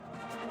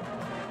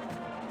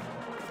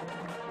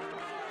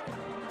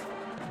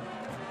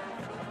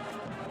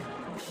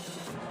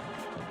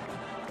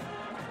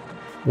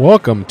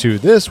Welcome to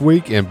This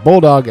Week in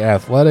Bulldog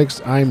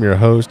Athletics. I'm your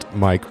host,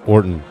 Mike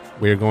Orton.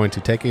 We are going to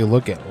take a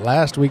look at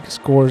last week's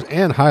scores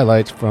and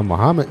highlights from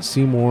Mahomet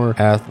Seymour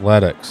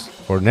Athletics.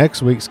 For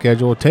next week's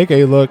schedule, take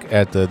a look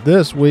at the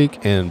This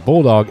Week in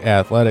Bulldog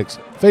Athletics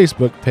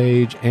Facebook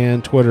page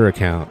and Twitter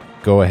account.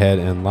 Go ahead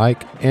and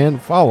like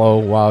and follow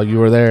while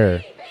you are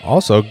there.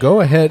 Also,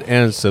 go ahead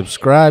and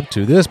subscribe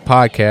to this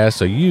podcast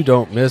so you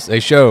don't miss a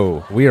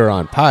show. We are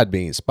on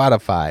Podbean,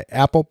 Spotify,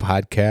 Apple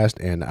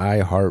Podcast, and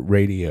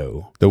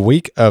iHeartRadio. The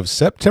week of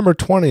September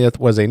 20th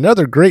was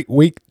another great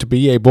week to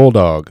be a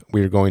Bulldog.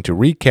 We are going to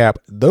recap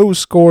those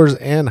scores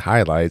and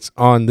highlights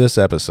on this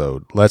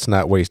episode. Let's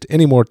not waste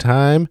any more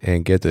time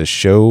and get the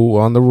show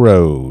on the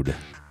road.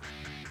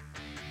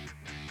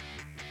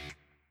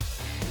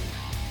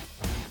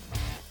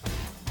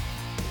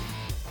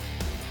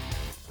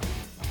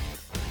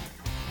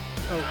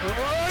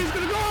 He's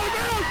going to go out of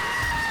bounds.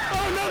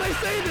 Oh, no, they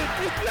saved it.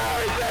 No,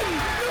 he didn't.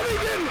 No, he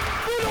didn't.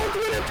 Bulldogs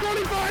win it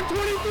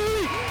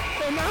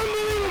 25-23. An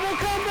unbelievable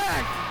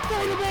comeback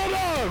for the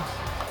Bulldogs.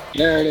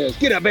 There it is.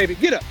 Get up, baby.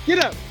 Get up.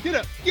 Get up. Get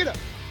up. Get up.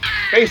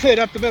 Base hit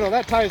up the middle.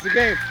 That ties the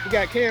game. We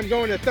got Cam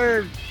going to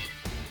third.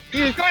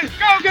 He is going to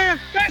go, Cam.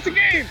 That's the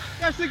game.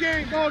 That's the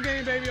game. Ball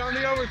game, baby, on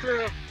the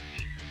overthrow.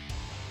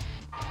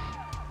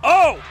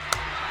 Oh!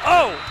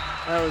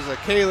 That was a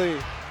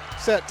Kaylee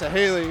set to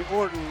Haley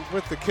Orton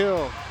with the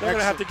kill. They're going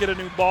to have to get a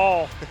new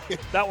ball.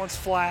 That one's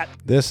flat.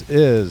 This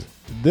is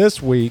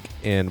This Week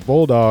in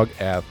Bulldog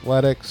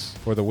Athletics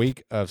for the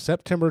week of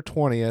September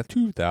 20th,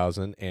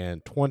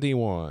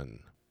 2021.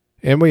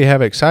 And we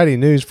have exciting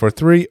news for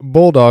 3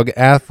 Bulldog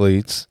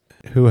athletes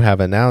who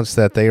have announced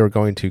that they are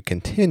going to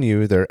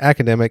continue their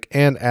academic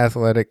and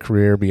athletic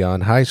career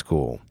beyond high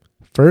school.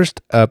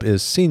 First up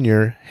is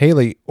senior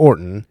Haley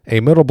Orton, a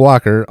middle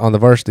blocker on the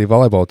varsity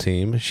volleyball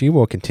team. She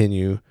will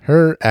continue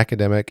her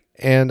academic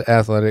and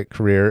athletic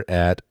career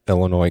at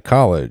Illinois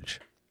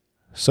College.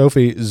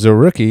 Sophie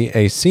Zarucki,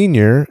 a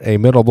senior, a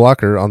middle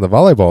blocker on the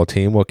volleyball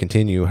team, will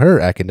continue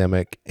her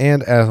academic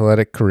and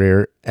athletic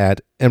career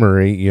at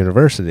Emory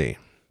University.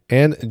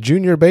 And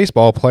junior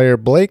baseball player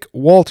Blake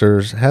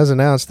Walters has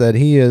announced that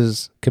he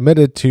is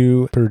committed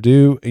to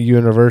Purdue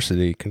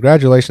University.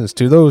 Congratulations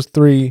to those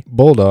 3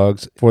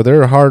 Bulldogs for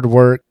their hard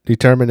work,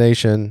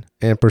 determination,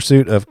 and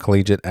pursuit of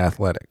collegiate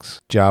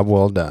athletics. Job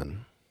well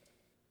done.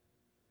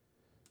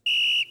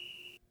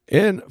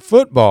 In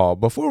football,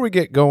 before we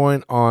get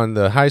going on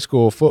the high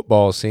school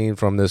football scene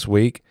from this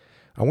week,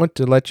 I want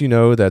to let you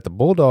know that the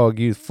Bulldog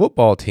Youth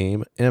Football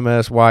Team,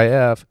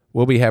 MSYF,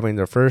 will be having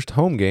their first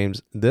home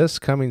games this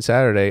coming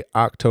Saturday,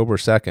 October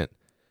 2nd.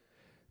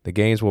 The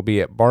games will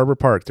be at Barber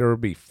Park. There will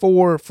be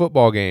 4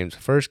 football games.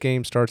 First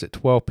game starts at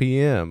 12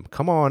 p.m.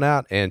 Come on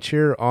out and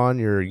cheer on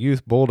your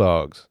youth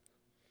Bulldogs.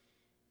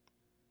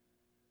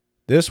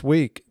 This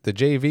week, the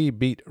JV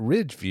beat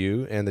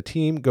Ridgeview, and the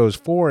team goes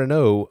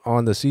 4-0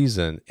 on the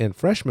season. In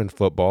freshman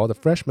football, the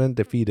freshmen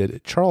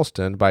defeated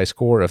Charleston by a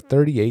score of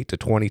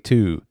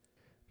 38-22.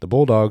 The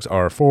Bulldogs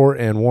are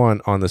 4-1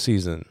 on the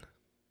season.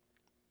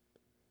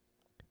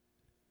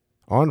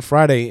 On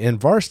Friday in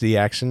varsity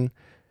action,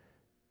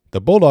 the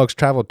Bulldogs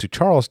traveled to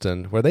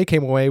Charleston, where they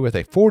came away with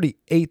a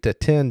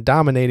 48-10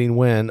 dominating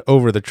win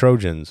over the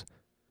Trojans.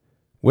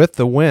 With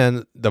the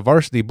win, the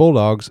varsity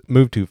Bulldogs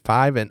moved to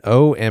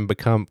 5-0 and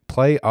become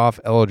playoff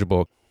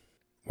eligible.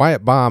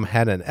 Wyatt Baum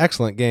had an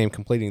excellent game,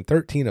 completing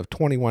 13 of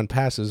 21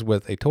 passes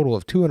with a total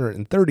of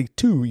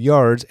 232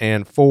 yards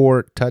and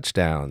 4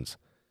 touchdowns.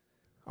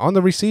 On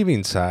the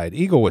receiving side,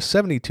 Eagle with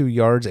 72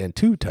 yards and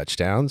 2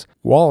 touchdowns,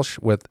 Walsh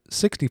with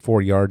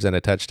 64 yards and a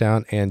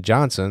touchdown, and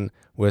Johnson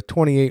with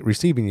 28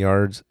 receiving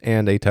yards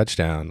and a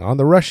touchdown. On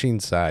the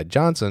rushing side,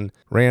 Johnson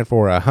ran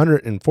for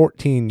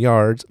 114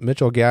 yards,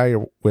 Mitchell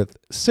Gallier with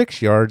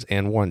 6 yards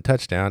and 1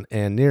 touchdown,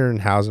 and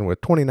Nierenhausen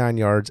with 29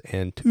 yards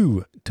and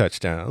 2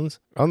 touchdowns.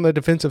 On the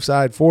defensive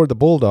side for the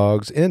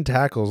Bulldogs, in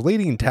tackles,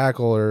 leading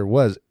tackler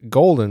was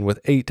Golden with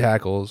 8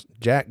 tackles,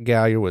 Jack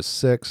Gallier with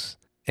 6,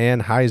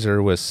 and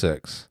Heiser with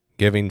 6.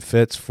 Giving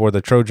fits for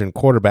the Trojan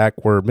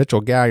quarterback were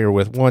Mitchell Gallier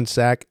with 1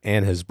 sack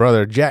and his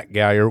brother Jack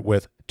Gallier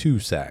with 2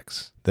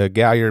 sacks. The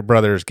Gallier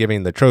brothers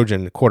giving the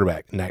Trojan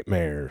quarterback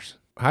nightmares.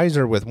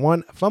 Heiser with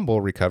 1 fumble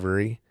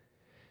recovery,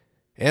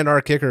 and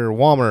our kicker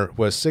Walmer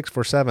was 6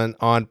 for 7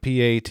 on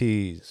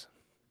PATs.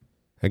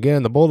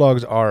 Again, the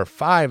Bulldogs are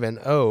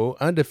 5-0,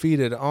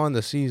 undefeated on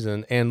the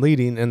season, and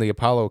leading in the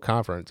Apollo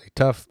Conference. A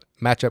tough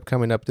matchup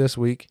coming up this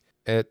week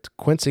at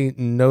Quincy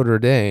Notre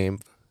Dame.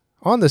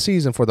 On the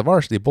season for the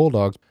varsity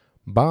Bulldogs,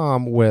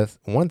 Baum with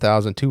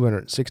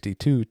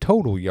 1,262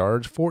 total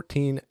yards,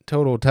 14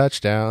 total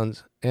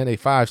touchdowns, and a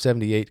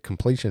 .578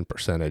 completion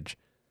percentage.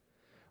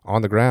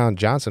 On the ground,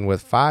 Johnson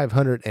with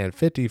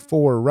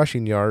 554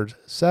 rushing yards,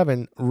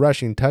 7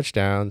 rushing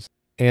touchdowns,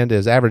 and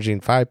is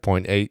averaging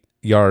 5.8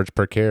 yards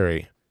per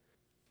carry.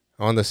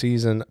 On the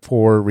season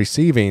for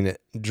receiving,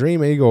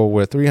 Dream Eagle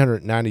with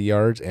 390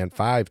 yards and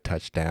 5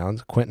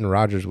 touchdowns, Quentin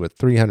Rogers with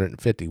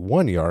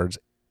 351 yards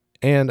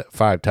and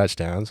 5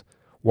 touchdowns,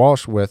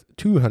 Walsh with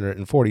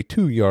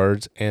 242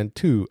 yards and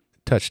 2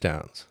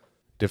 touchdowns.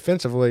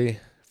 Defensively,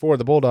 For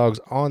the Bulldogs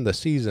on the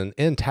season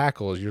in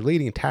tackles, your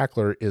leading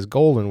tackler is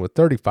Golden with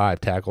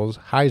 35 tackles,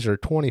 Heiser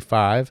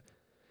 25,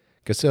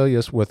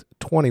 Casillas with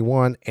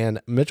 21,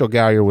 and Mitchell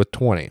Gallagher with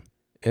 20.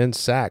 In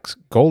sacks,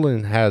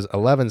 Golden has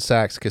 11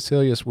 sacks,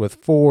 Casillas with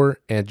 4,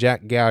 and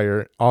Jack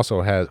Gallagher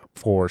also has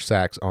 4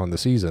 sacks on the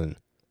season.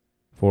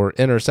 For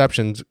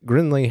interceptions,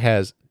 Grinley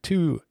has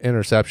 2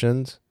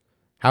 interceptions,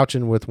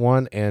 Houchin with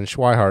 1, and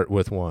Schweihart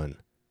with 1.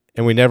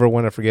 And we never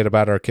want to forget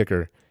about our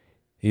kicker.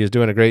 He is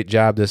doing a great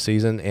job this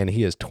season, and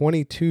he is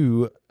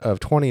 22 of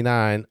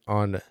 29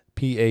 on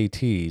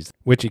PATs,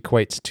 which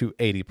equates to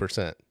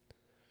 80%.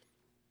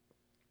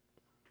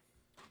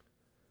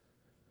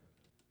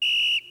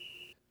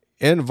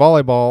 In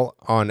volleyball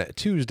on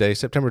Tuesday,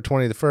 September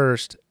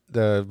 21st,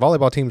 the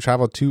volleyball team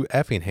traveled to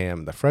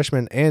Effingham. The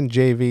freshmen and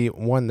JV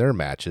won their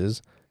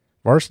matches.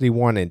 Varsity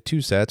won in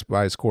 2 sets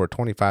by a score of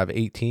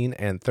 25-18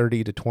 and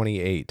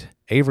 30-28.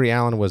 Avery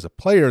Allen was the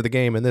player of the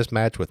game in this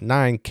match with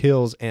 9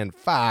 kills and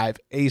 5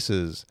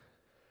 aces.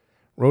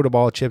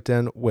 Rodaball chipped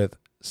in with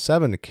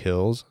 7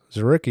 kills.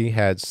 Zuricki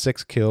had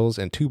 6 kills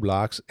and 2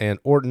 blocks, and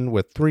Orton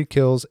with 3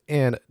 kills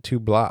and 2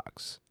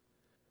 blocks.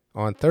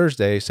 On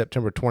Thursday,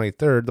 September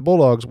 23rd, the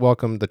Bulldogs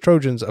welcomed the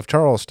Trojans of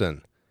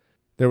Charleston.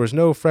 There was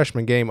no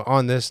freshman game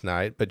on this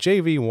night, but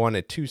JV won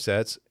in 2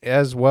 sets,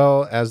 as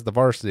well as the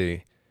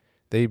varsity.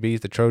 They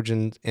beat the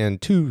Trojans in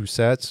 2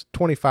 sets,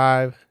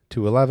 25-11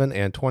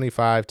 and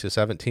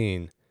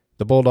 25-17.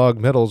 The Bulldog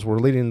middles were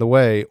leading the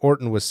way.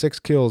 Orton with 6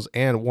 kills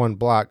and 1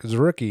 block.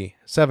 Zuricki,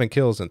 7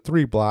 kills and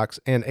 3 blocks,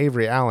 and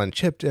Avery Allen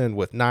chipped in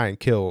with 9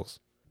 kills.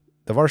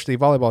 The varsity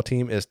volleyball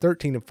team is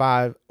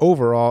 13-5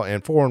 overall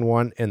and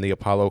 4-1 in the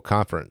Apollo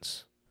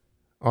Conference.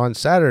 On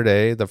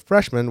Saturday, the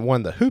freshmen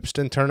won the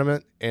Hoopston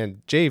tournament,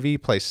 and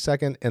JV placed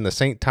second in the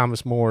St.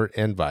 Thomas More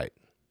Invite.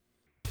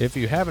 If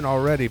you haven't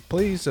already,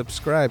 please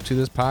subscribe to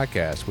this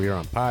podcast. We are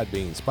on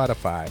Podbean,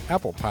 Spotify,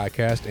 Apple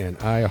Podcast, and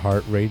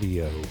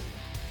iHeartRadio.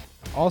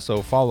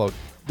 Also, follow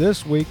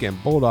This Week in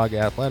Bulldog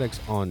Athletics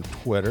on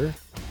Twitter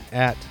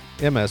at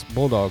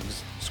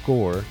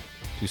MSBulldogsScore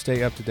to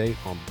stay up to date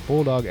on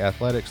Bulldog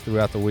athletics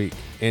throughout the week.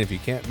 And if you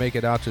can't make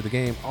it out to the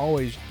game,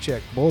 always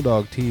check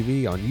Bulldog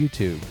TV on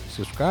YouTube.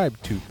 Subscribe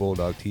to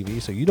Bulldog TV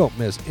so you don't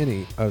miss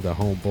any of the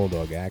home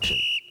Bulldog action.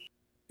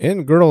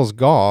 In girls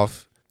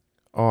golf,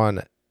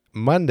 on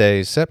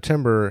Monday,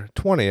 September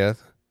 20th,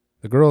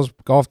 the girls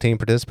golf team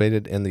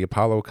participated in the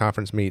Apollo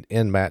Conference meet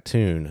in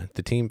Mattoon.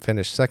 The team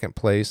finished second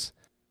place,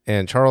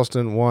 and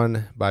Charleston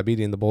won by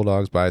beating the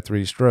Bulldogs by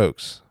 3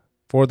 strokes.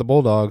 For the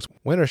Bulldogs,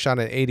 Winter shot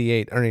an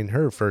 88, earning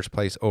her first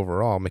place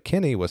overall.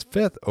 McKinney was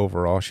 5th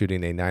overall,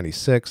 shooting a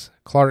 96.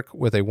 Clark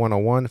with a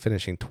 101,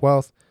 finishing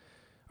 12th.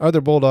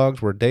 Other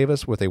Bulldogs were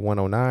Davis with a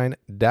 109,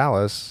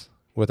 Dallas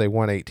with a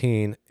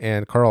 118,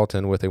 and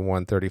Carlton with a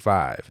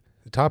 135.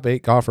 The top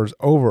 8 golfers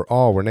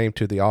overall were named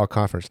to the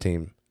All-Conference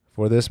team.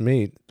 For this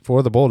meet,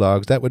 for the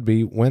Bulldogs, that would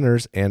be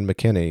Winters and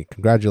McKinney.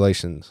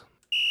 Congratulations.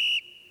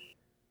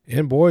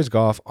 In boys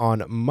golf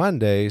on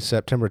Monday,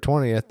 September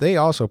 20th, they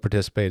also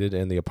participated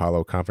in the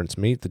Apollo Conference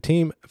meet. The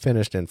team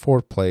finished in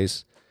 4th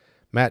place.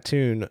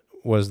 Mattoon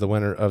was the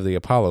winner of the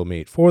Apollo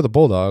meet. For the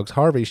Bulldogs,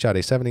 Harvey shot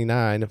a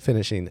 79,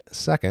 finishing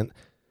 2nd.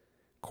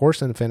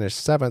 Corson finished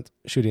 7th,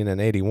 shooting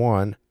an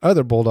 81.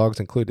 Other Bulldogs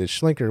included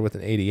Schlinker with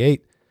an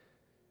 88,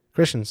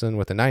 Christensen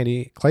with a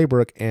 90,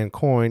 Claybrook and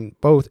Coyne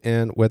both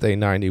in with a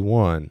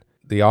 91.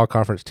 The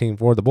all-conference team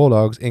for the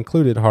Bulldogs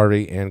included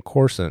Harvey and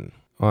Corson.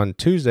 On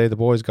Tuesday, the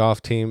boys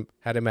golf team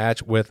had a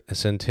match with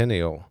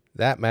Centennial.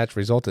 That match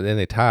resulted in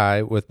a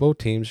tie with both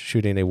teams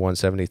shooting a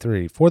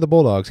 173. For the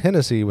Bulldogs,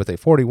 Hennessy with a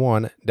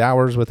 41,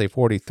 Dowers with a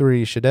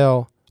 43,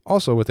 Shadell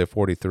also with a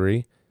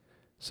 43,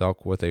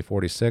 Selk with a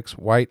 46,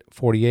 White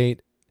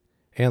 48,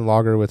 and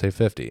Logger with a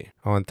 50.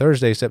 On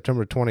Thursday,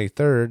 September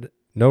 23rd,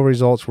 no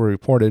results were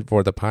reported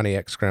for the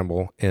Pontiac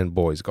Scramble in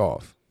boys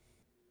golf.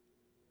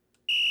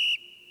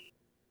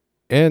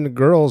 In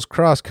girls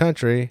cross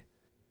country,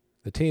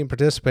 the team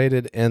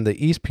participated in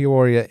the East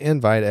Peoria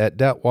Invite at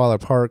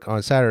Detweiler Park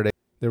on Saturday.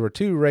 There were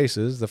 2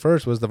 races. The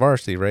first was the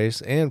varsity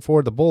race, and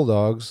for the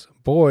Bulldogs,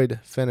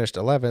 Boyd finished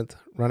 11th,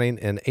 running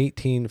in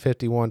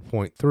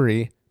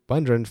 18:51.3,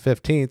 Bundren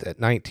 15th at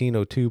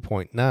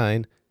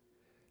 19:02.9,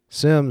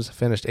 Sims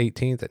finished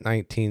 18th at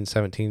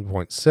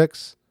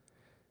 19:17.6,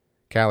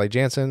 Callie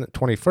Jansen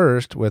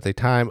 21st with a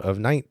time of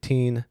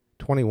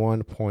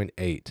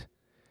 19:21.8.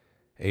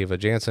 Ava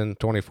Jansen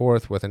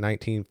 24th with a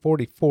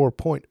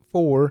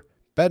 19:44.4.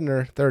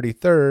 Bednar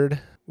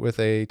 33rd with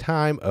a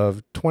time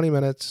of 20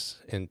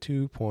 minutes and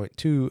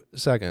 2.2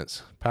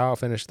 seconds. Powell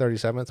finished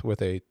 37th with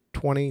a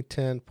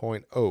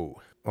 20:10.0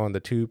 on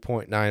the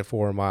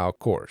 2.94 mile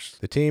course.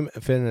 The team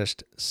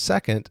finished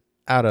second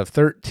out of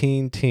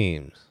 13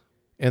 teams.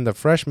 In the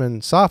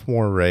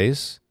freshman-sophomore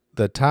race,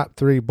 the top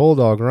 3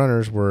 Bulldog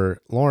runners were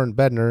Lauren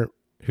Bednar,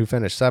 who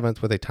finished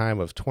 7th with a time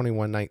of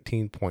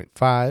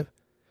 21:19.5.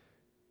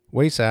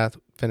 Waysath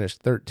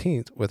finished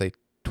 13th with a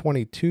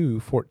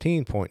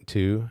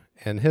 22:14.2,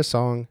 and his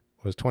song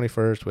was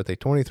 21st with a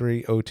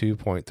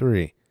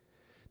 23:02.3.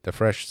 The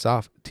fresh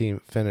soft team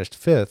finished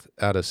 5th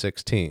out of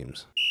 6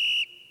 teams.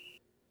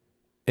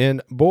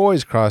 In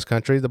boys cross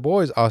country, the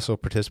boys also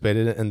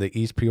participated in the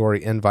East Peoria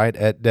Invite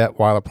at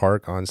Detweiler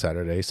Park on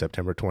Saturday,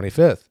 September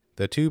 25th.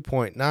 The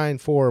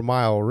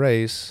 2.94-mile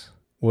race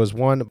was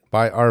won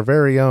by our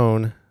very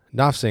own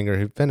Knopfsinger,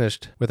 who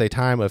finished with a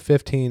time of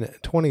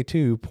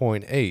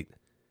 15:22.8.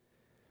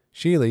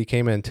 Sheely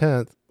came in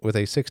 10th with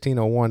a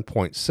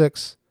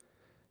 16:01.6.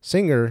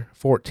 Singer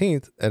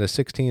 14th at a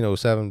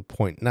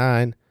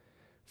 16:07.9.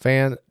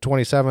 Fan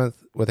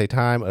 27th with a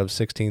time of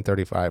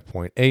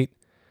 16:35.8.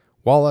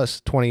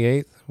 Wallace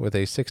 28th with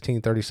a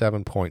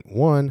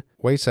 16:37.1.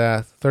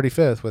 Waysath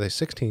 35th with a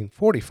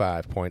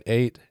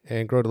 16:45.8.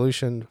 And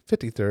Grodelution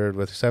 53rd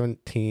with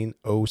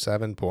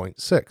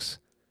 17:07.6.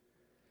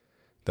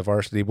 The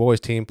varsity boys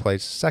team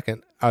placed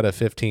second out of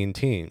 15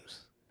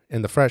 teams.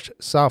 In the fresh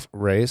soft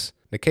race,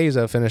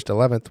 Nikeza finished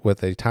 11th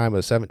with a time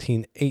of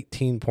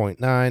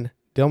 17:18.9.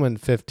 Dillman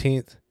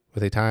 15th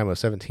with a time of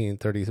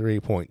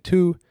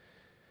 17:33.2.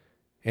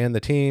 And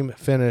the team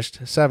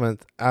finished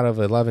 7th out of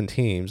 11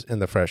 teams in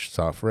the fresh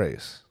soft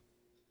race.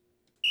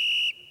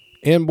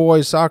 In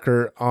boys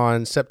soccer,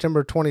 on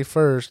September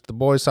 21st, the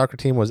boys soccer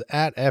team was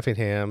at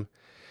Effingham,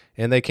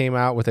 and they came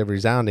out with a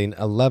resounding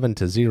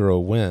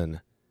 11-0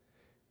 win.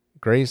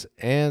 Grace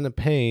and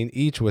Payne,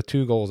 each with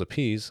 2 goals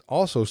apiece.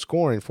 Also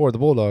scoring for the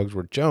Bulldogs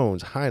were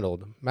Jones,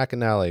 Heinold,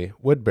 McAnally,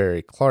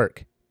 Woodbury,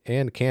 Clark,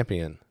 and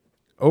Campion.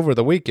 Over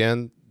the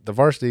weekend, the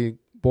varsity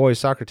boys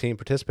soccer team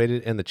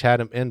participated in the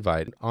Chatham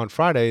Invite. On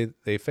Friday,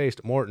 they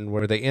faced Morton,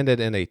 where they ended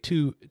in a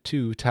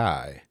 2-2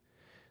 tie.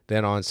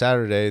 Then on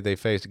Saturday, they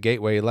faced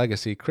Gateway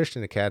Legacy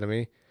Christian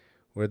Academy,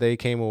 where they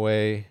came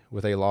away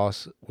with a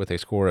loss with a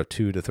score of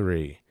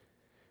 2-3.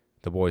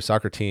 The boys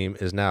soccer team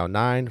is now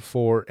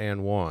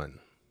 9-4-1.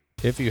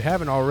 If you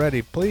haven't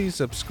already, please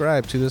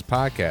subscribe to this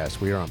podcast.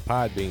 We are on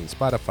Podbean,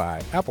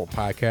 Spotify, Apple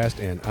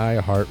Podcast, and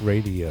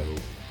iHeartRadio.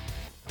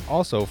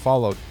 Also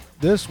follow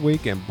This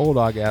Week in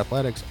Bulldog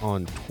Athletics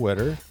on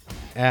Twitter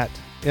at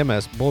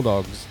MS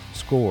Bulldogs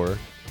Score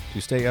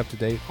to stay up to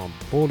date on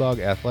Bulldog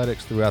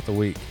Athletics throughout the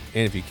week.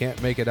 And if you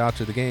can't make it out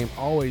to the game,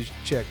 always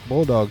check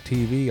Bulldog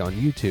TV on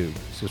YouTube.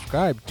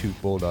 Subscribe to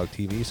Bulldog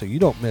TV so you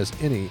don't miss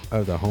any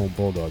of the home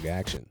Bulldog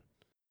action.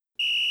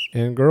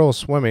 In girls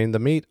swimming, the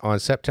meet on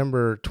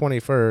September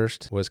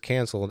 21st was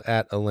canceled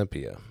at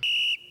Olympia.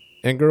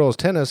 In girls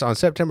tennis, on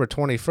September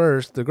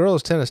 21st, the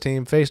girls tennis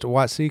team faced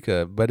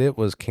Watseka, but it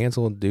was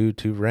canceled due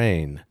to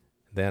rain.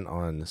 Then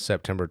on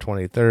September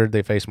 23rd,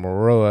 they faced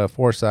Maroa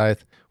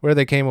Forsyth, where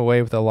they came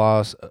away with a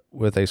loss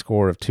with a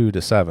score of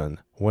 2-7.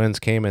 Wins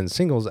came in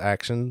singles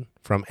action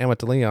from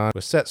Amity Leon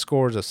with set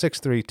scores of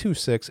 6-3,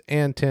 2-6,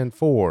 and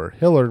 10-4.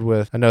 Hillard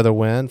with another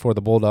win for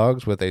the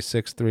Bulldogs with a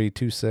 6-3,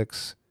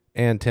 2-6,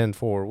 and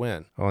 10-4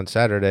 win. On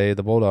Saturday,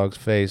 the Bulldogs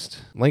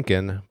faced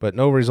Lincoln, but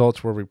no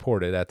results were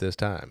reported at this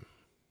time.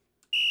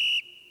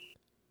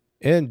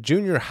 In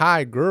junior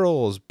high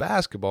girls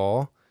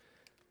basketball,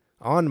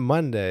 on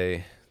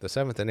Monday, the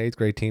 7th and 8th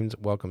grade teams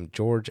welcomed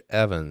George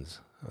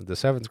Evans. On the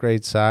 7th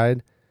grade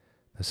side,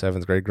 the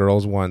 7th grade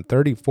girls won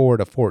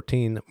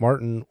 34-14,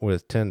 Martin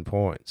with 10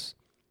 points.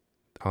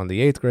 On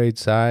the 8th grade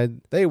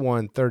side, they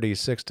won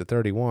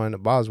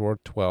 36-31,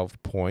 Bosworth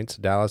 12 points,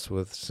 Dallas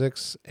with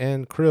 6,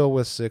 and Krill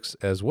with 6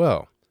 as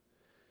well.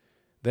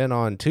 Then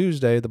on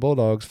Tuesday, the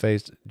Bulldogs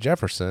faced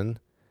Jefferson.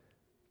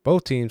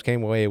 Both teams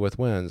came away with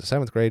wins. The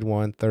 7th grade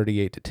won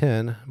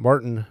 38-10,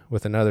 Martin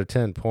with another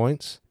 10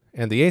 points,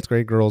 and the 8th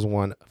grade girls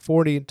won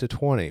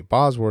 40-20,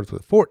 Bosworth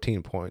with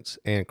 14 points,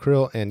 and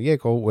Krill and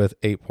Yackel with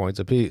 8 points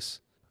apiece.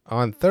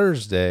 On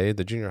Thursday,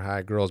 the junior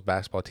high girls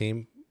basketball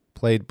team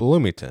played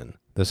Bloomington.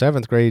 The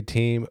 7th grade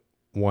team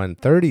won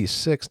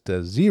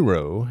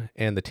 36-0,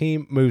 and the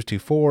team moves to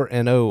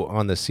 4-0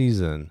 on the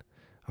season.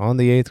 On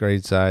the 8th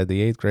grade side,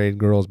 the 8th grade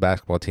girls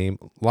basketball team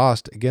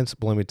lost against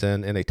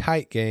Bloomington in a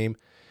tight game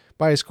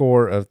by a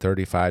score of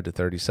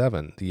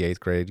 35-37. The 8th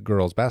grade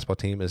girls basketball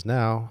team is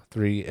now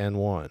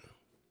 3-1.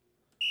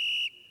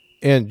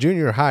 In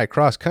junior high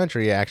cross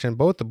country action,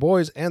 both the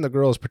boys and the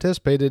girls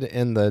participated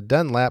in the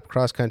Dunlap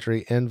Cross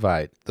Country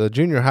Invite. The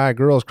junior high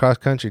girls cross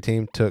country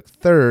team took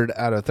 3rd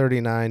out of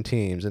 39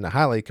 teams in the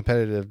highly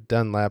competitive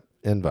Dunlap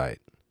Invite.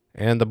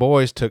 And the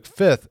boys took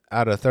 5th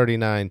out of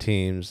 39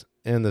 teams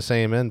in the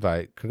same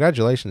invite.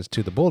 Congratulations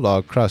to the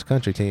Bulldog cross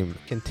country team,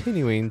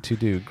 continuing to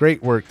do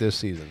great work this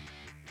season.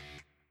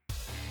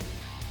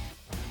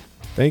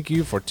 Thank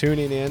you for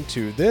tuning in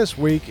to This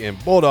Week in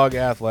Bulldog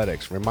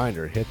Athletics.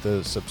 Reminder, hit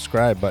the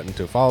subscribe button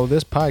to follow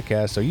this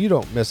podcast so you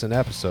don't miss an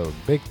episode.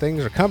 Big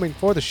things are coming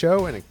for the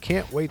show, and I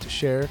can't wait to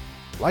share.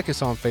 Like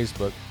us on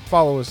Facebook,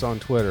 follow us on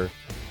Twitter,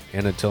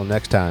 and until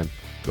next time,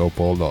 go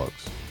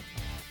Bulldogs.